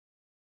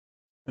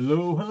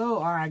Hello, hello.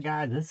 All right,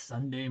 guys, it's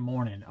Sunday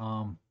morning.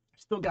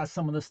 Still got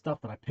some of this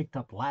stuff that I picked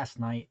up last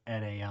night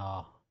at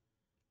a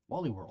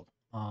Wally World.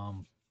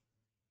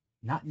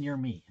 Not near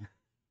me.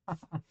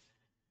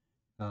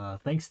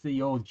 Thanks to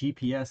the old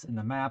GPS and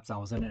the maps, I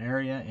was in an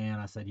area and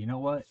I said, you know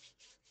what?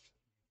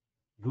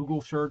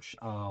 Google search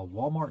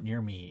Walmart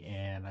near me,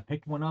 and I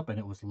picked one up and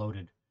it was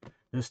loaded.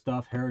 This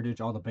stuff,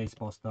 Heritage, all the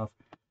baseball stuff.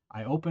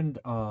 I opened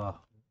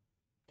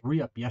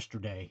three up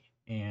yesterday,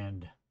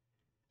 and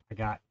I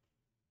got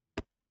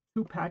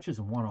two patches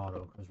and one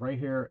auto. Because right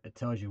here it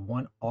tells you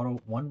one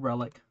auto, one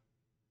relic,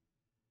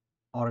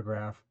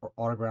 autograph or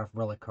autograph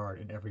relic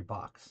card in every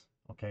box.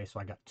 Okay, so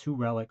I got two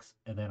relics,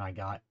 and then I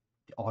got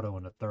the auto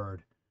in the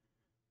third,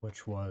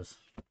 which was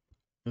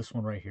this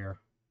one right here.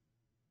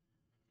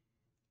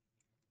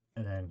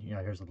 And then,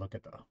 here's a look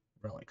at the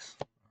relics.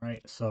 All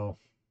right, so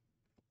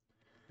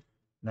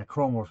that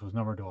Chrome Wars was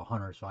numbered to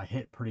 100, so I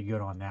hit pretty good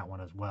on that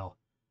one as well.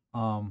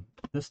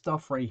 This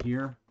stuff right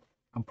here,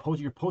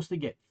 you're supposed to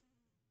get,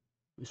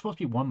 it's supposed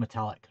to be one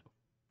metallic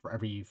for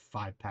every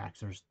 5 packs.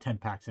 There's 10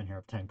 packs in here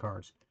of 10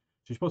 cards. So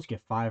you're supposed to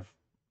get five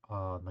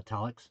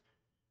metallics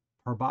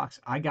per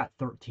box. I got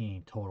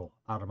 13 total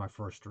out of my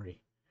first three,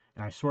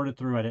 and I sorted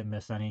through. I didn't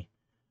miss any.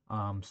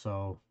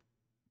 So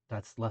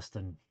that's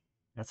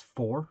that's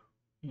four,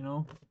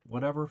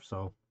 whatever.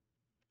 So,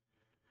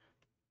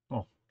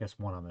 well, I guess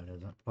one of it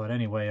isn't. But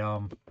anyway,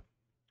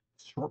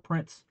 short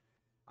prints,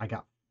 I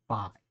got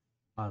five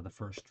out of the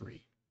first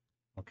three.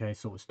 Okay,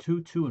 so it was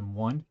two, two, and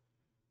one.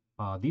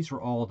 These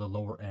were all the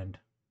lower end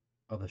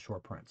of the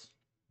short prints.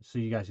 So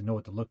you guys know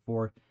what to look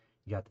for.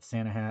 You got the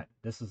Santa hat.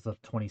 This is the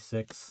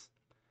 26.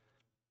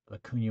 The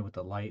Cunha with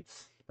the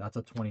lights. That's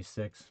a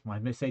 26. I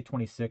may say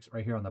 26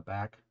 right here on the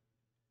back.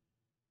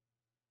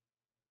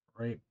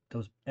 Right,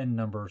 those end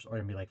numbers are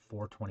gonna be like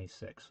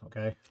 426.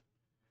 Okay,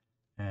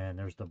 and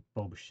there's the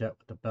Bo Bichette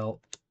with the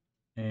belt,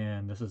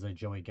 and this is a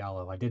Joey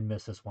Gallo. I did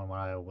miss this one when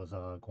I was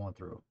going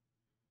through.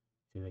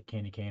 See the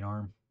candy cane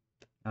arm?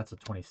 That's a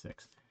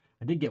 26.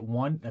 I did get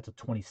one. That's a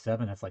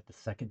 27. That's like the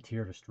second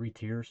tier. There's three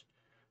tiers.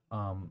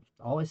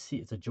 All I see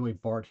is a Joey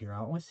Bart here.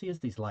 All I see is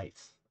these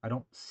lights. I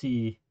don't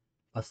see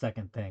a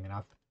second thing. And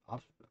as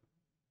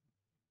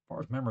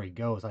far as memory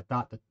goes, I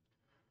thought that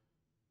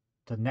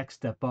the next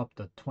step up,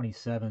 the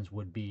 27s,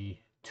 would be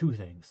two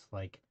things,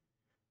 like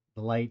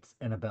the lights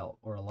and a belt,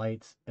 or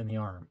lights and the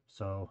arm.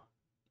 So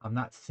I'm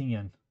not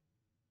seeing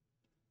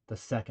the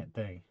second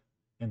thing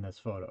in this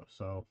photo.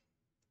 So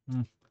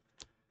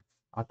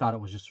I thought it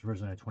was just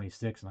originally a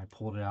 26, and I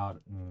pulled it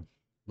out and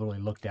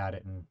literally looked at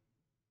it, and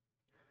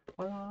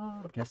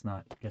well, guess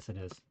not. Guess it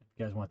is. If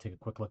you guys want to take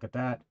a quick look at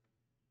that,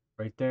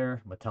 right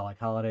there, metallic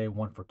holiday,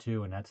 1 for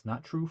 2, and that's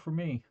not true for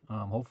me.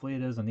 Hopefully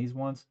it is in these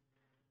ones.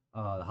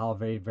 The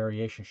holiday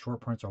variation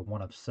short prints are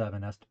 1 of 7.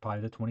 That's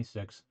probably the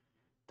 26.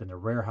 Then the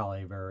rare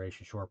holiday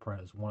variation short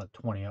print is 1 of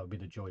 20. That would be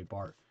the Joey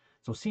Bart.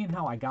 So seeing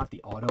how I got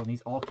the auto, and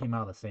these all came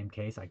out of the same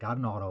case. I got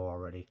an auto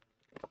already.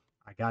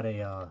 I got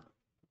a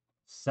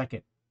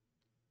second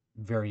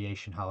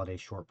variation holiday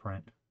short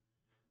print.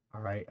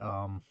 All right.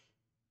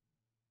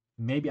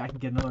 Maybe I can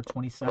get another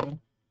 27,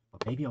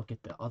 but maybe I'll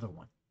get the other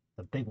one,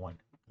 the big one,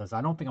 because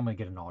I don't think I'm gonna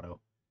get an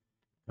auto.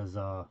 Because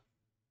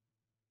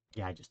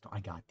yeah, I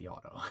got the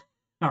auto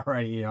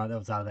already. That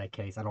was out of that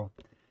case. I don't.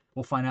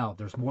 We'll find out.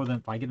 There's more than,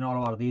 if I get an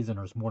auto out of these, and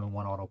there's more than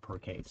one auto per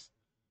case.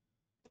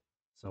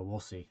 So we'll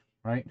see,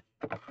 right?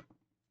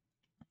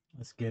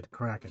 Let's get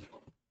cracking.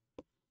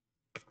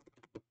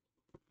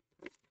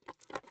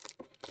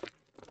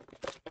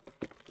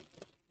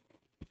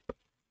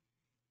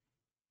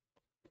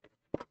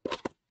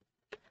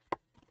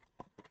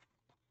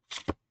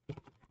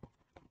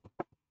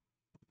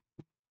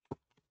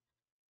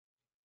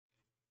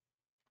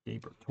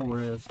 Gabriel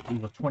Torres.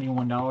 These are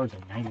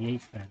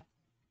 $21.98.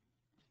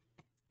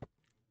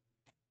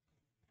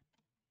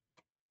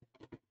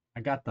 I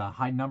got the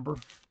high number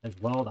as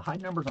well. The high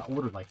numbers, I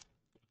ordered like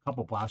a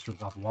couple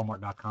blasters off of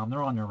Walmart.com.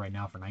 They're on there right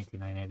now for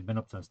 $19.98. They've been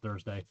up since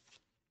Thursday.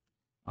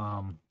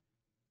 Um,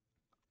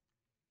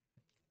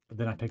 but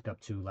then I picked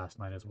up two last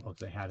night as well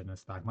because they had it in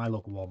stock. My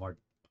local Walmart,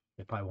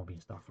 they probably won't be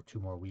in stock for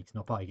 2 more weeks. And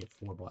they'll probably get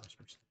 4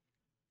 blasters.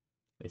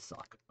 They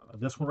suck.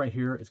 This one right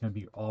here is going to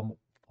be all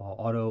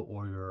auto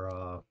or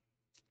your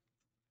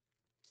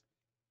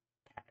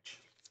patch.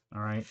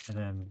 All right, and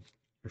then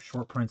your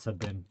short prints have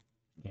been,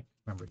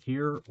 remember,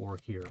 here or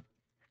here.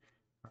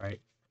 All right,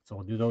 so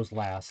we'll do those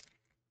last.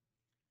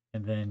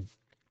 And then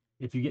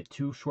if you get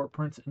two short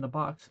prints in the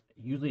box,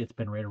 usually it's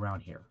been right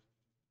around here.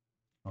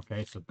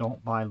 Okay, so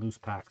don't buy loose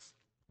packs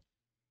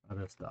of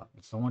this stuff.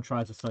 If someone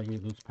tries to sell you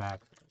a loose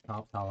pack,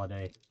 Top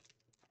Holiday,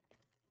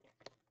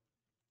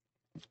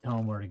 tell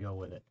them where to go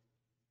with it.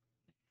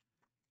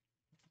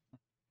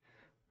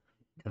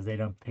 Because they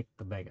don't pick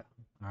the mega.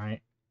 All right,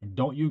 and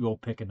don't you go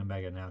picking the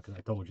mega now, because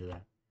I told you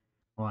that.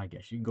 Well, I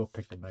guess you can go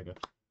pick the mega,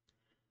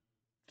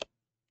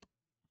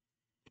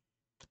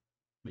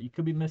 but you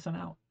could be missing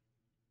out.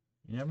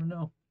 You never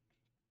know.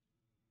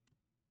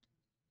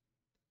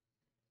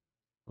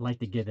 I like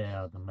to get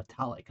the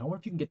metallic. I wonder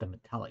if you can get the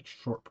metallic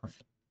short print.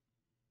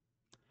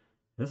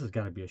 This has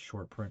got to be a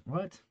short print.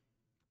 What?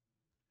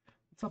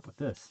 What's up with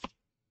this?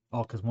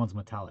 Oh, because one's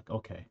metallic.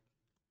 Okay.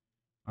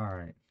 All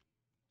right.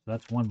 So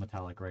that's one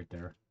metallic right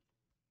there.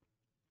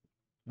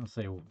 I'll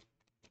say,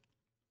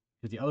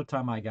 because the other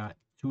time I got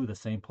two of the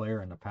same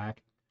player in the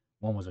pack,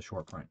 one was a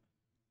short print.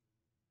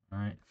 All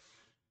right.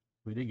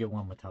 We did get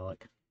one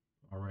metallic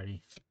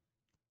already.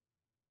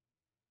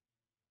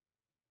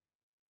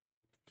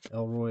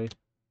 Elroy,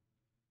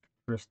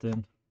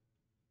 Kristen,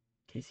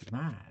 Casey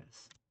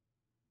Mize,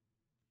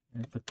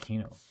 and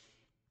Patino.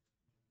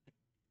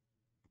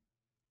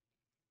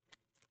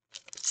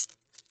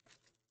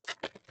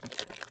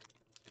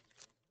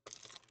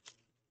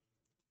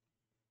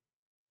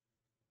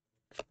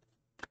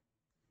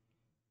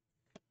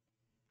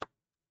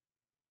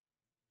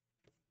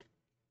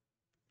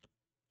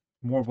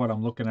 More of what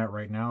I'm looking at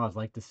right now. I'd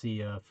like to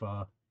see if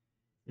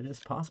it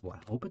is possible. I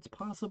hope it's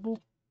possible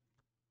to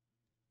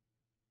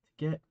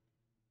get.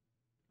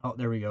 Oh,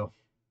 there we go.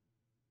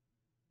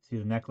 See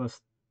the necklace,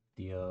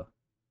 the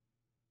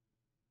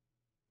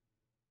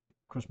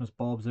Christmas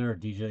bulbs there.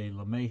 DJ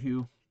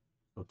LeMahieu.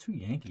 So two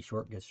Yankee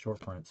short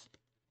prints.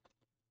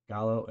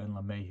 Gallo and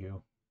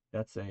LeMahieu.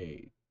 That's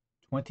a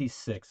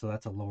 26, so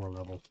that's a lower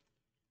level.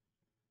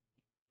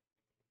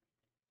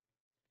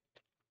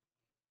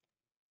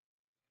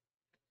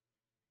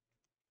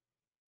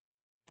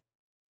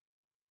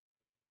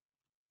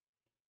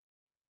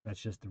 That's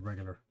just the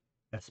regular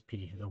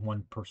SP, the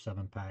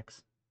 1/7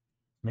 packs.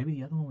 Maybe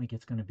the other one we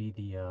get's going to be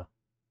the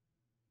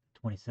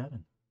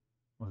 27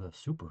 or the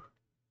super.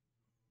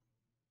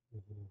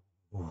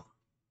 Ooh.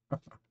 I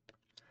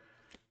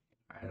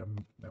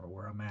don't remember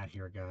where I'm at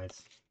here,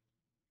 guys.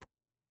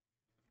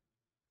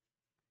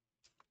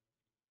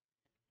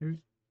 Doot,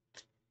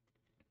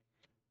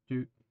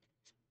 doot,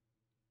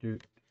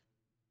 doot.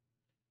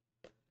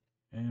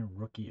 And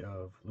rookie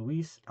of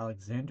Luis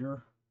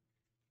Alexander.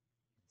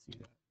 Let's see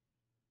that.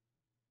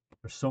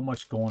 There's so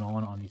much going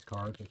on these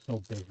cards. They're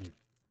so busy.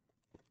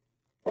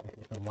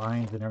 With the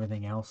lines and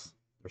everything else,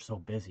 they're so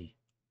busy.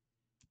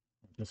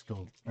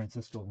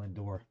 Francisco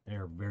Lindor,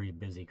 they're very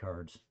busy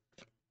cards.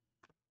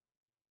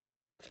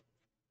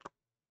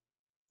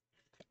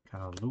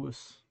 Kyle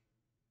Lewis,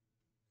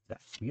 Zach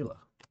Wheeler,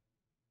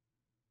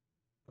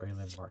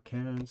 Braylon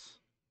Marquez,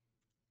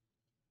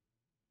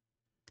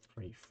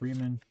 Freddie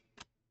Freeman,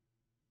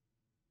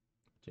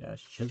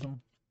 Jazz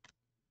Chisholm.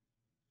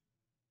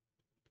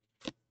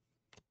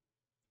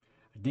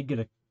 I did get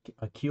a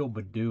Akil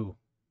Baddoo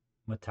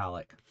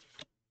metallic.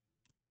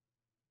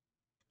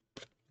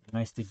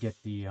 Nice to get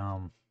the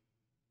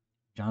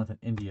Jonathan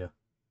India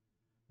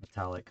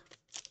metallic.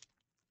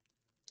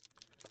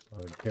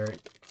 Or Derek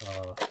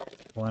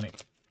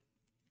Kalenic.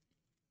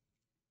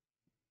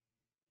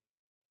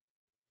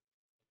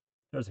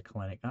 There's a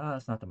Kalenic. Ah,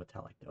 that's not the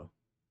metallic though.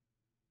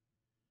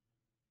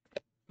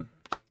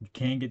 You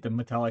can get the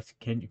metallics.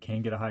 You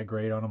can get a high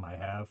grade on them. I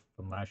have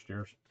from last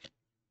year's.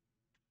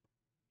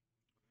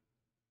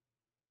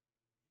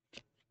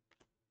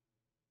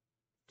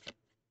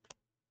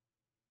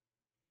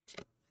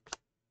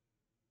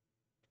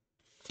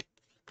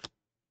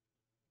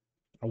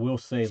 I will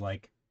say,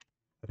 like,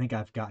 I think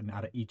I've gotten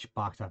out of each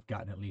box, I've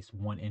gotten at least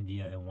one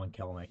India and one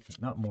Kelenic.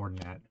 Not more than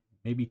that.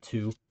 Maybe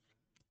two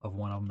of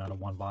one of them out of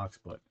one box,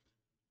 but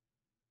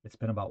it's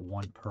been about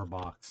one per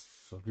box.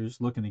 So if you're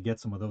just looking to get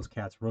some of those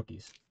Cats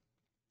rookies.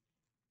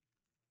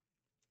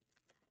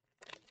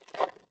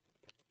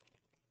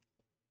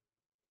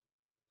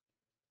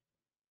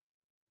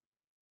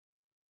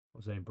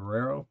 Jose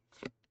Barrero.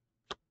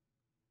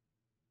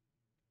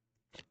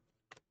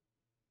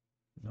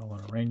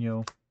 Nolan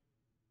Areno.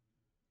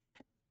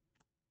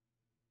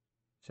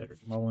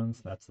 Cedric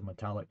Mullins, that's the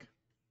metallic.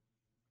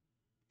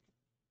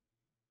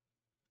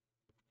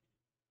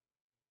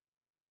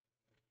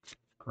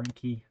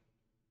 Cranky.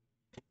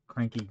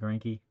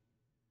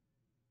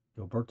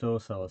 Gilberto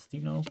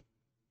Celestino.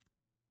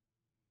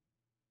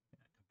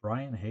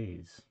 Brian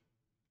Hayes.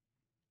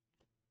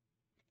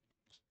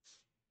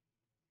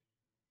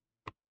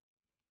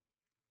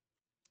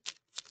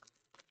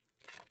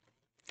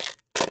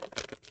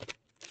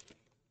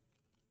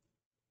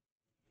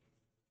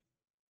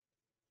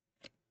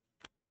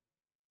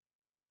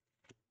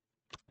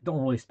 Don't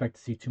really expect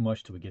to see too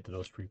much till we get to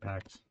those free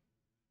packs.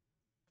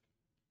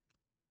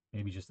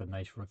 Maybe just a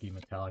nice rookie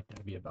metallic,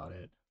 that'd be about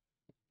it.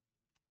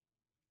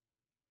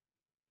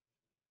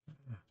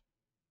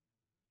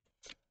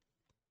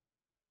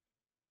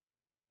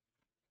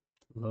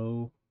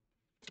 Low.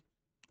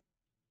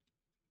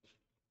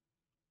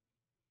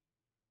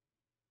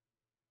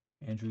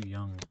 Andrew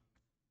Young.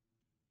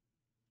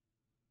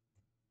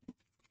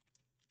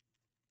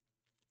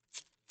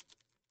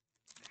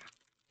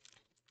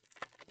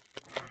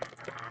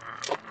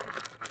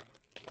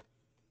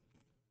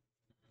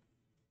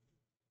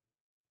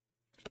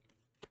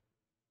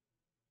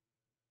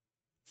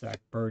 Zach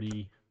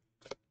Birdie.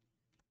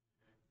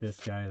 This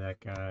guy, that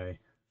guy.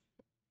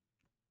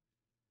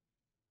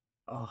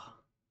 Oh,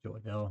 Joe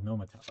Adell, no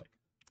metallic.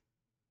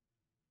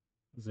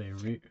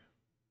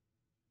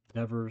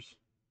 Devers,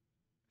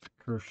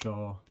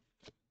 Kershaw,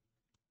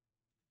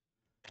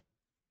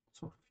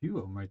 So a few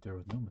of them right there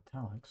with no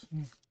metallics.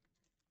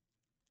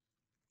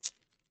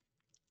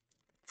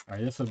 All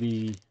right, this will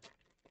be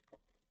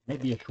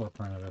maybe a short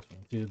print of this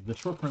one. See, the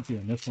short print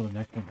in this one, the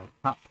next one, the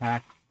top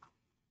pack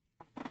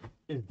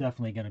is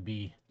definitely going to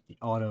be the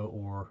auto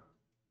or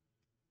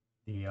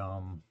the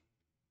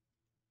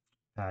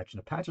patch. And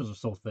the patches are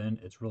so thin,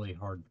 it's really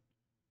hard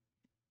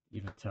to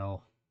even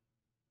tell.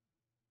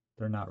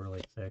 They're not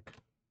really thick.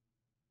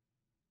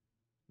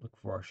 Look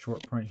for our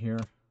short print here.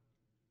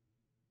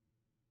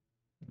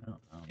 No,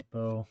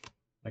 bow.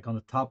 Like on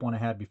the top one I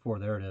had before,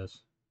 there it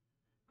is.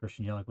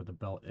 Christian Yelich with the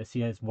belt.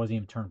 See, it wasn't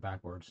even turned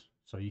backwards,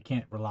 so you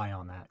can't rely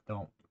on that.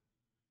 Don't.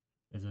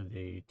 Is it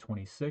a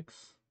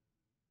 26?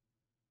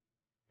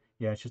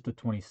 Yeah, it's just a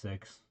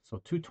 26. So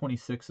two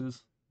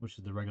 26s, which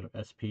is the regular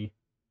SP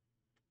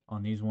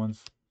on these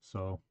ones.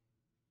 So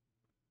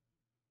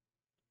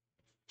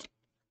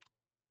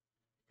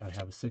gotta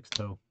have a 6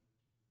 toe.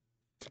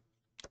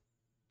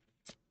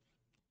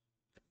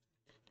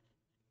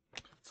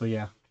 So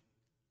yeah,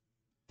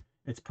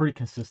 it's pretty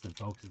consistent,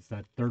 folks. It's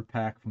that third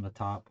pack from the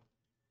top,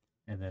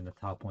 and then the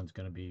top one's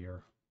gonna be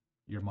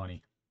your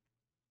money.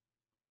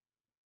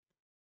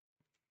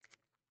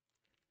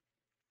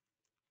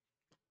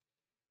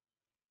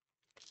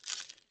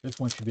 This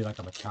one should be like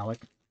a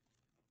metallic.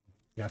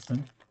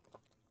 Guessing.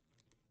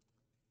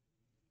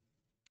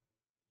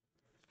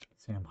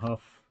 Sam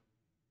Huff.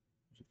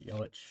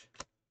 Yelich.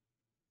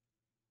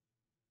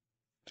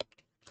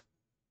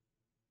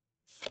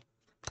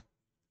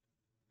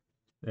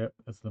 Yep,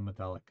 that's the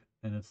metallic.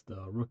 And it's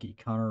the rookie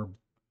Connor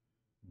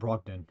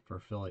Brogdon for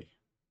Philly.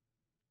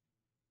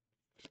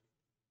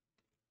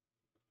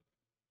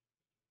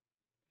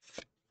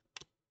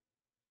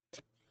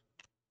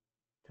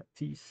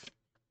 Tatis.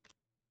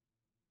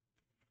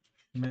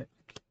 Schmidt.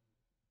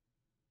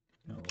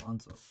 And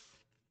Alonso.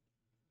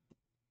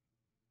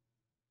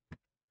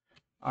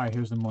 Alright,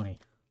 here's the money.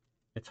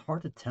 It's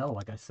hard to tell,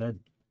 like I said.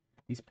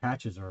 These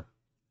patches are...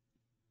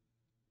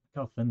 Look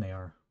how thin they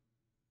are.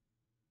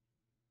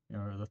 You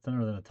know, they're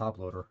thinner than a top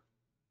loader.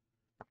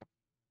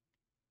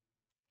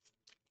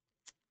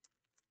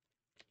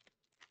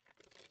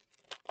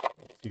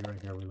 See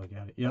right here, we look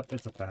at it. Yep,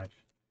 it's a patch.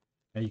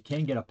 Now you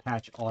can get a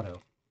patch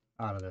auto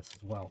out of this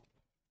as well.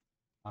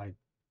 I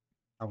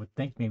would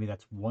think maybe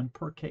that's one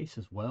per case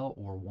as well,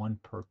 or one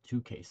per 2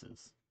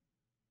 cases.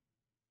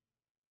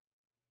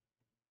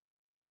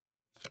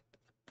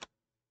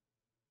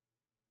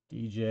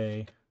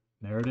 DJ,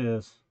 there it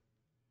is.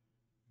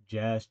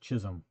 Jazz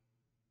Chisholm.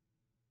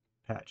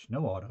 Patch,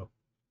 no auto.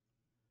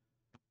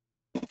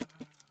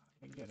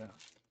 Get out.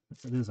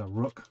 It is a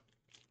rook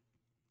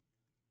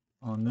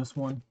on this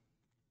one.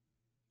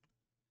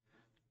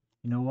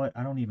 You know what?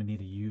 I don't even need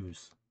to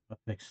use a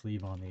thick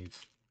sleeve on these.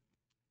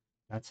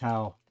 That's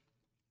how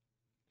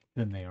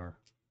thin they are.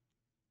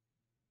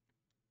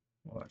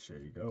 Watch, there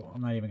you go.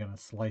 I'm not even going to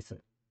slice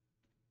it.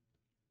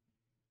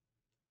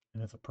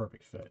 And it's a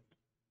perfect fit.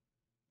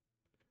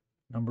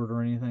 Numbered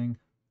or anything?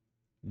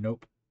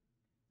 Nope.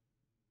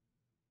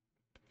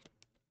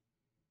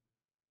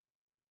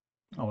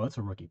 Oh, that's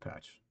a rookie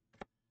patch.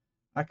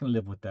 I can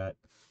live with that.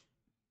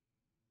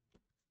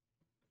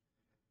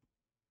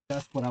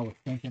 That's what I was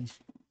thinking.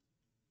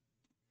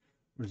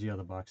 Where's the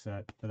other box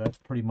at? But that's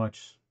pretty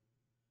much,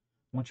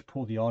 once you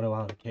pull the auto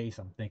out of the case,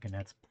 I'm thinking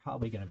that's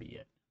probably going to be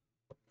it.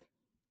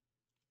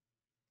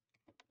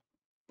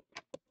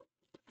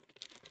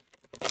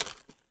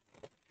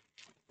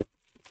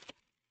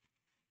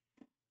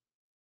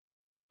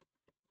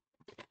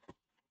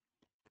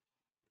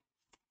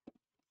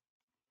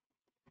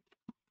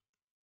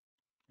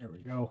 There we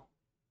go.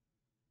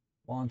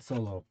 Juan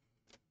Solo.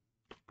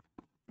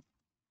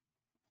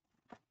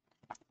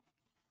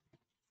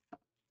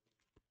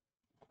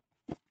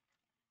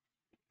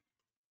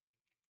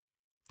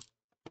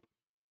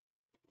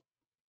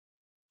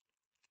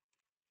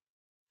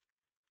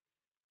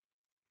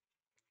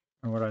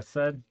 And what I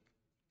said,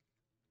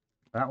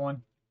 that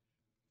one,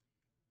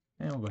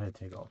 and we'll go ahead and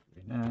take all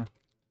 3. Nah,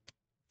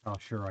 how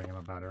sure I am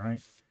about it,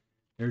 right?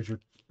 There's your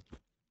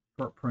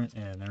short print,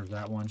 and there's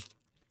that one.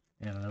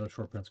 And another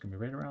short print's going to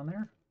be right around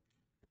there.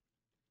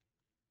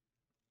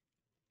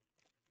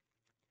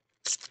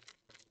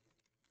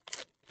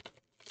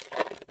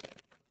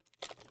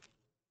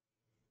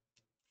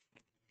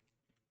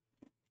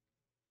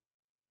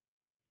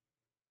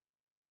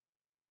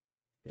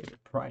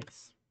 David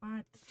Price.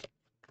 What?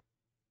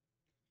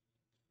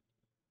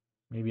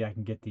 Maybe I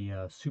can get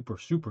the super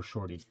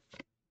shorty.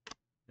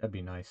 That'd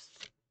be nice.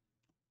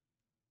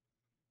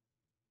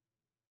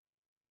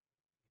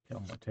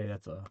 Tell Marte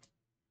that's a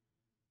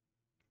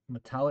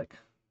metallic.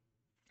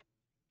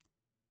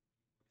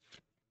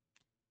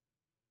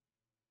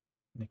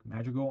 Nick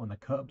Madrigal on the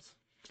Cubs.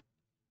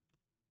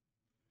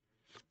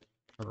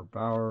 Trevor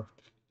Bauer.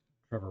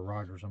 Trevor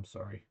Rogers, I'm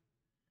sorry.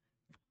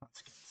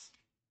 Hoskins.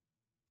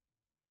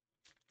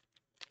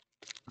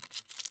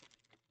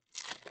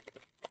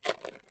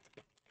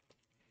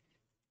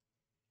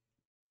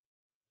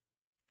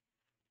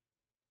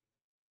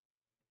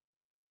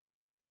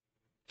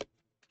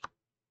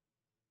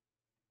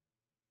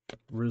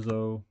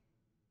 Rizzo,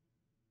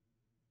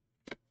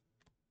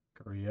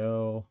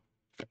 Gurriel,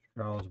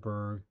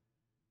 Strasburg,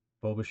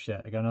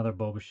 Bobichette. I got another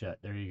Bobichette.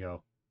 There you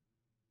go.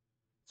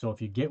 So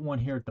if you get one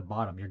here at the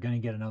bottom, you're going to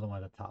get another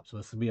one at the top. So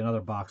this will be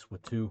another box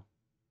with 2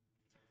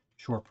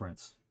 short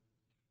prints.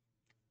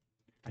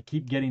 I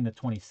keep getting the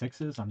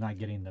 26s. I'm not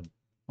getting the...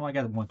 Well, I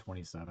got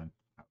 127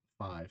 out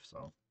of 5,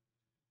 so...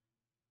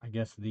 I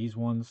guess these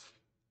ones...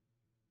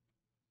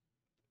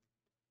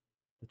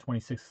 The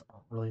 26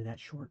 aren't really that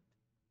short.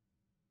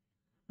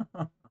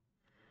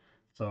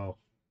 So,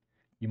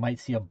 you might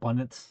see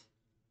abundance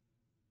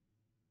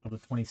of the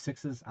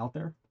 26s out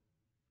there.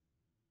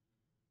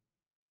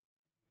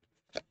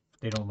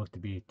 They don't look to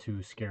be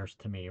too scarce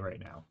to me right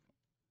now.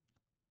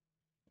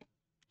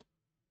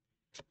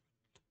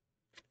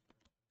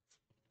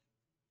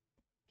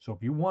 So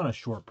if you want a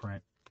short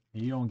print,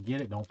 you don't get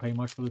it, don't pay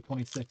much for the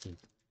 26s.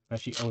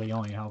 Especially early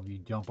on, you know, if you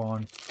jump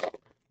on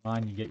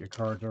line, you get your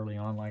cards early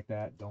on like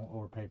that. Don't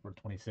overpay for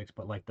 26,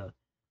 but like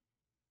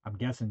I'm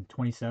guessing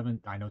 27,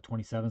 I know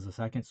 27 is the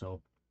second,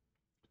 so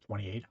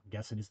 28, I'm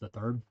guessing is the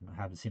third.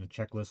 I haven't seen a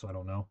checklist, so I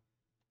don't know.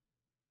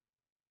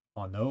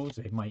 On those,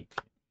 it might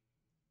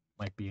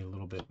be a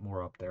little bit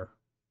more up there.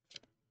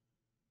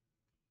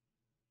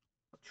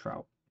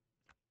 Trout.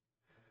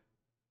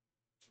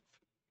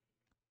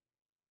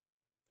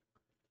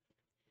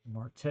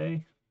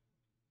 Marte.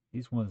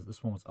 This one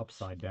was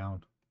upside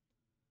down.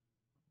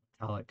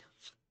 Metallic.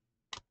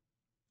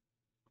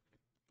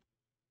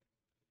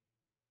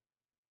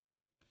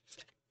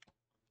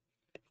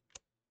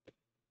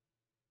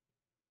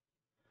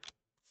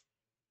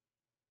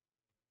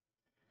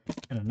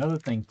 And another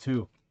thing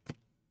too,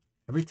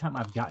 every time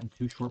I've gotten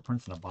 2 short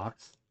prints in a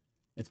box,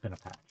 it's been a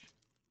patch.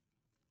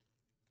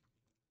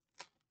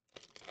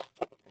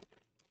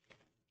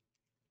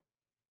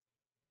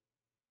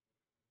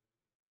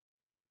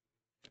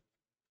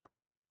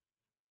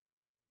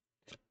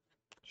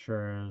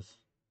 Sure is.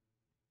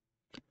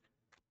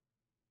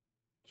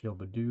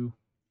 Kilbadoo,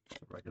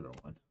 it's a regular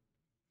one.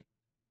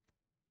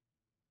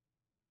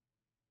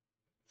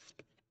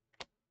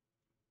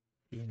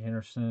 Ian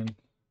Anderson.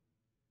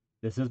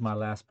 This is my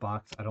last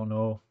box. I don't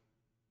know.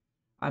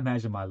 I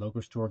imagine my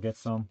local store gets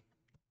some.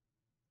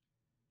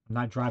 I'm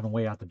not driving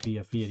way out to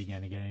BFE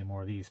again to get any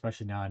more of these,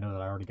 especially now I know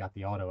that I already got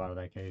the auto out of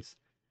that case.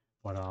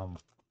 But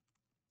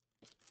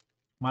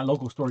my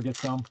local store gets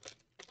some.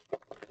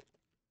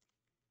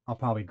 I'll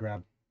probably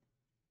grab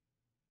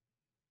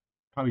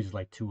just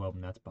like 2 of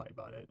them. That's probably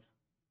about it.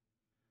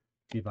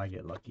 See if I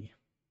get lucky.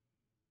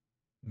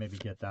 Maybe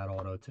get that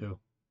auto too.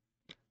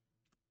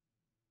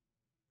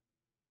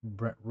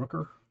 Brett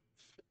Rooker.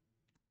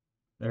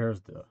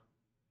 There's the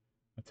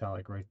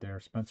metallic right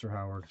there. Spencer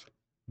Howard,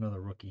 another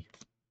rookie.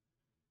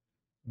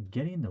 I'm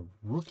getting the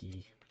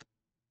rookie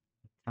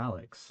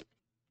metallics.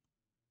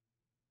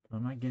 But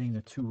I'm not getting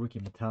the 2 rookie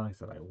metallics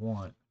that I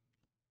want.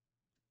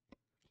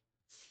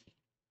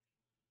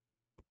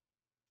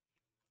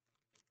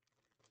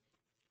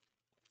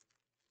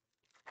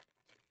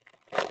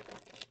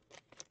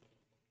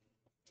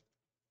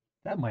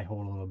 That might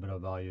hold a little bit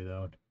of value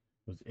though. It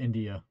was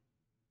India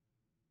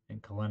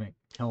and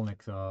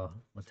Kelnick's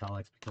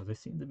metallics because they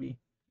seem to be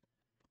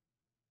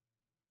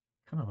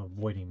kind of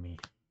avoiding me.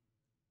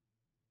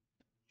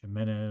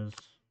 Jimenez,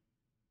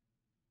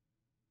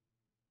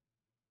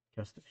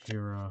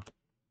 Castashira,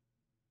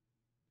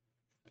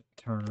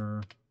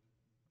 Turner,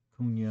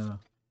 Cunha.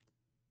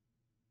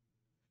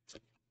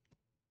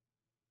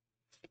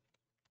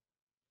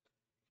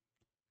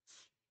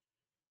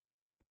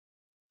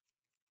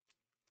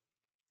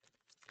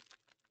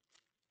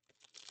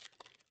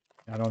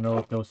 I don't know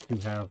if those 2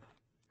 have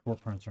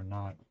short prints or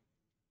not.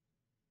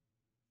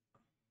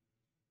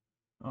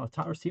 Oh,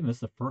 Tyler Seaman. This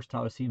is the first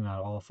Tyler Seaman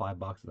out of all 5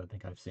 boxes I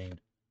think I've seen.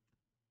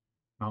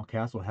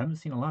 Mountcastle. Haven't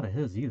seen a lot of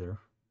his either.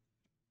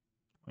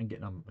 I'm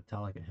getting a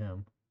metallic of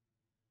him.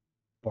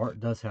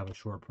 Bart does have a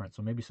short print,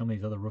 so maybe some of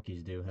these other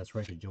rookies do. That's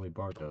right, Joey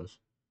Bart does.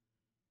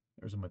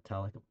 There's a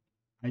metallic of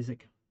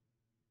Isaac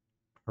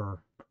per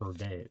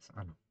days. I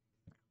don't.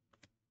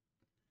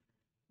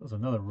 There's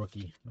another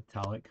rookie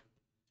metallic.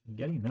 I'm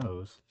getting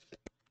those.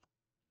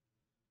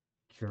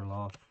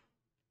 Kirilov,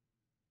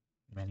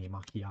 Manny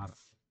Macchiato.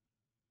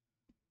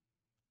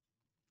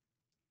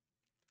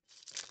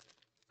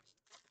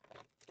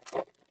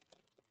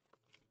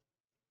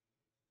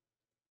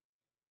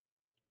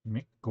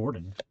 Mick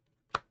Gordon,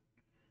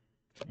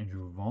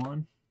 Andrew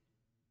Vaughn,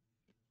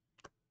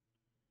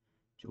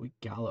 Joey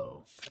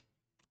Gallo,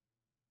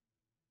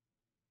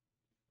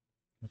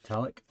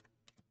 metallic,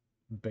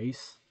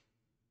 base,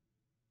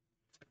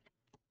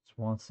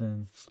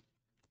 Swanson,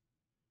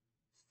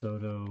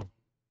 Soto,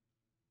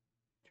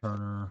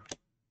 Turner.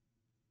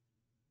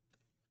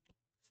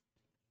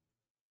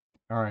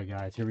 All right,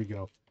 guys, here we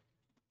go.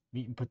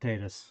 Meat and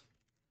potatoes.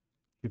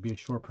 Could be a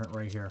short print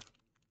right here.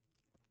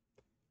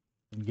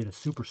 And get a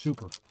super.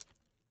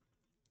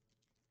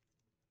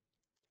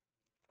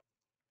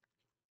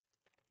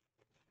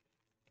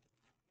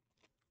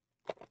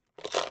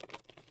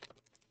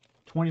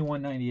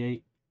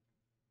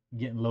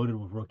 Getting loaded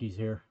with rookies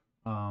here.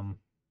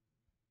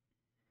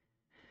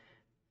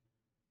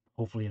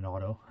 Hopefully an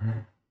auto.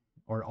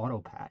 Or an auto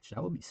patch.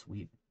 That would be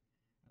sweet.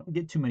 I don't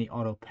get too many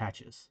auto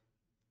patches.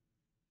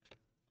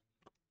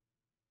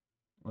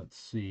 Let's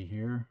see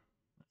here.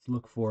 Let's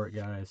look for it,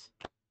 guys.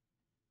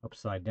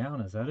 Upside down,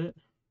 is that it?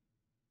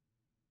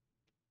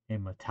 A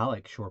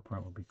metallic short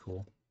print would be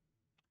cool.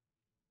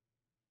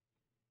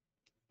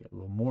 Get a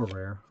little more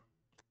rare.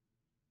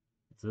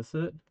 Is this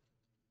it?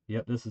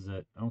 Yep, this is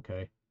it.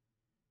 Okay.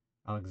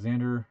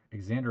 Alexander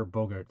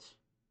Bogarts.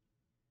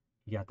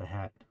 He got the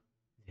hat.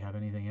 Does he have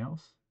anything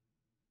else?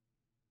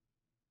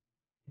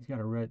 He's got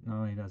a red.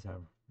 No, he does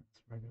have.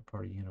 It's a regular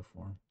party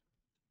uniform.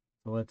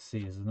 So let's see.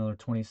 Is it another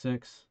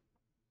 26?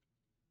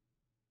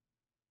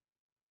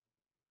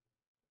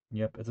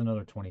 Yep, it's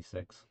another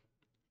 26.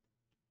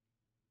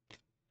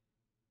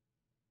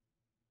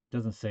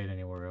 Doesn't say it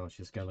anywhere else.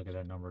 You just gotta look at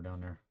that number down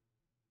there.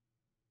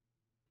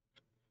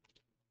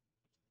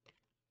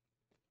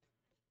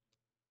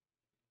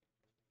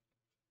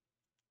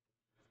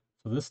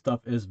 So this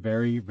stuff is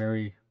very,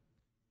 very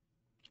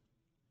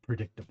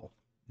predictable.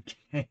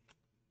 Okay.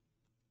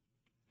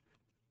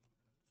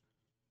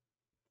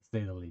 To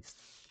say the least.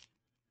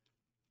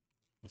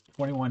 It's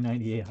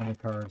 21.98, 100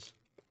 cards.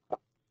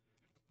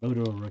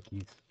 Photo of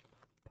rookies.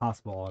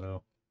 Possible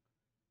auto.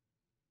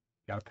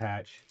 Got a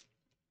patch.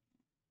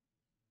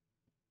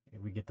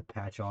 If we get the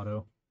patch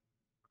auto.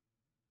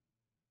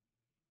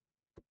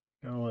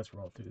 Oh, let's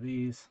roll through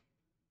these.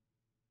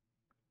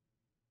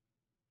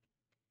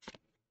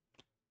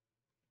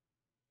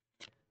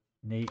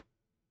 Nate.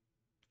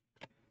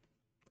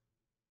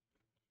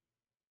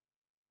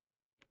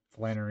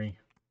 Flannery.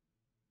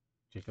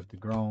 Jacob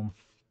DeGrom.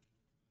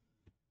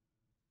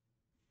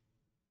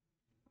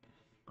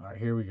 All right,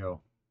 here we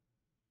go.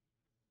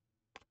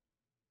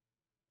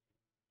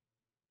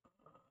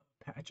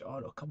 Patch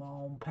auto. Come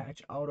on,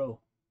 patch auto.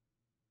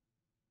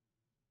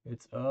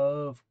 It's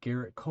of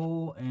Garrett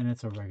Cole, and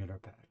it's a regular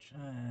patch.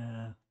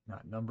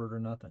 Not numbered or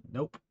nothing.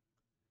 Nope.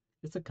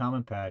 It's a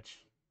common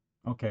patch.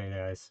 Okay,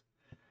 guys.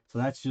 So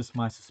that's just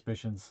my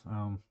suspicions.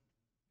 I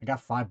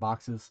got 5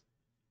 boxes,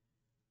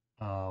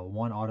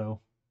 1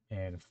 auto,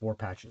 and 4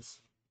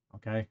 patches.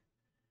 Okay.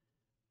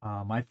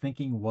 My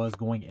thinking was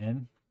going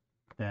in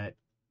that,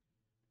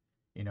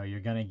 you know,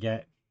 you're gonna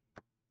get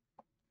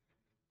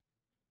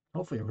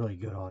hopefully a really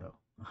good auto.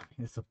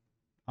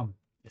 I'm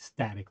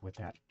ecstatic with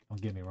that.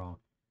 Don't get me wrong.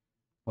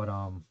 But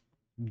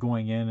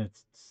going in,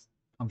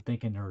 I'm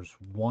thinking there's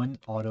 1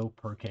 auto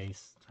per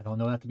case. I don't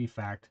know that to be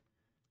fact.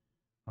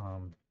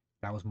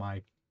 That was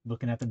my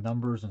looking at the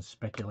numbers and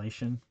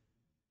speculation.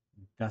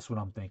 That's what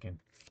I'm thinking.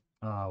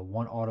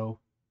 1 auto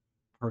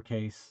per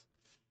case.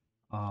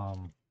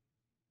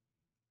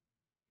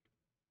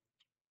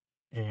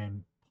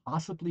 And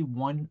possibly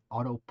 1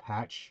 auto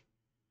patch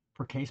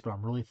per case, but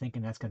I'm really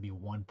thinking that's going to be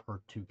 1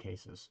 per 2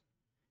 cases.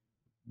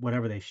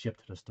 Whatever they ship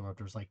to the store. If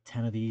there's like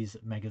 10 of these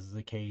megas is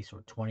a case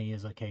or 20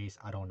 is a case,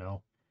 I don't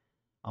know.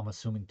 I'm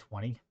assuming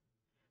 20.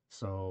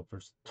 So if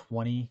there's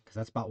 20, because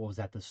that's about what was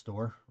at the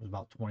store. It was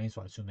about 20,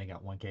 so I assume they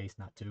got 1 case,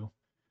 not 2.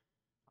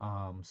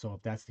 So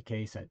if that's the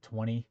case at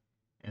 20,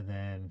 and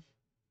then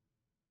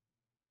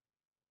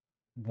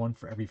 1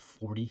 for every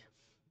 40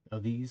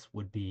 of these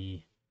would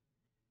be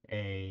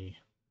a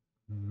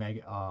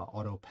mega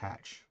auto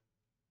patch.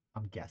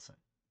 I'm guessing.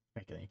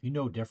 Speculating. If you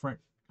know different,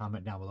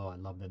 comment down below. I'd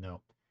love to know.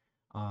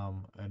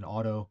 An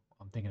auto,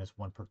 I'm thinking it's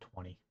 1 per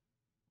 20.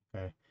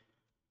 Okay.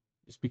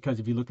 Just because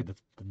if you look at the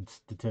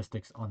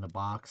statistics on the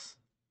box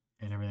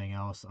and everything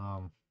else,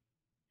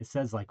 it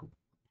says like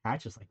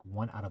patch is like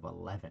 1 out of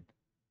 11,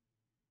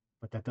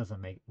 but that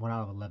doesn't make 1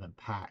 out of 11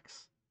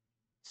 packs.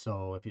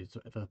 So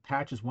if a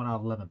patch is 1 out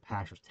of 11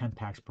 packs, there's 10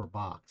 packs per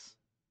box.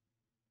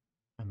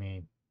 I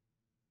mean,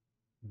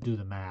 do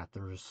the math.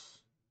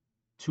 There's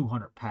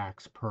 200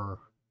 packs per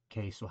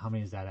case. So how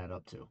many does that add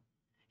up to?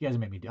 You guys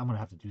make me do. I'm gonna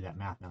have to do that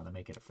math now to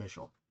make it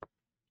official. If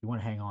you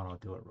want to hang on, I'll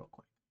do it real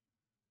quick.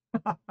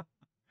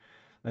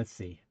 Let's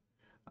see.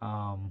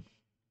 Um,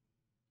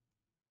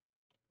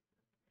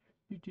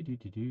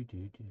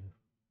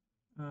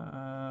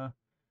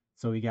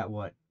 so we got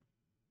what?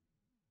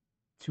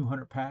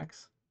 200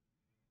 packs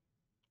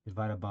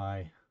divided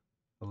by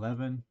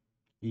 11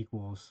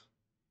 equals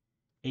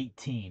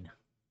 18.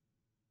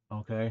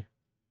 Okay.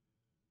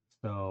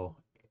 So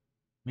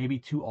maybe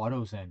 2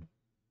 autos in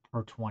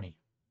per 20.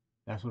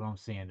 That's what I'm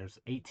saying. There's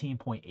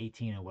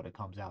 18.18 in what it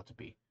comes out to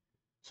be.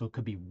 So it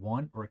could be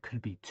 1 or it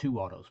could be 2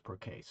 autos per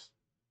case.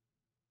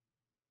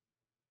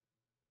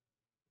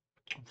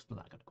 I'm still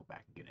not gonna go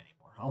back and get any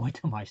more. I'll wait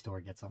till my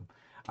store gets them.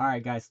 All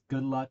right, guys.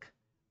 Good luck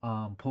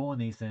pulling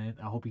these in.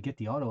 I hope you get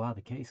the auto out of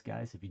the case,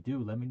 guys. If you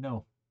do, let me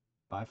know.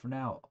 Bye for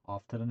now.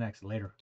 Off to the next. Later.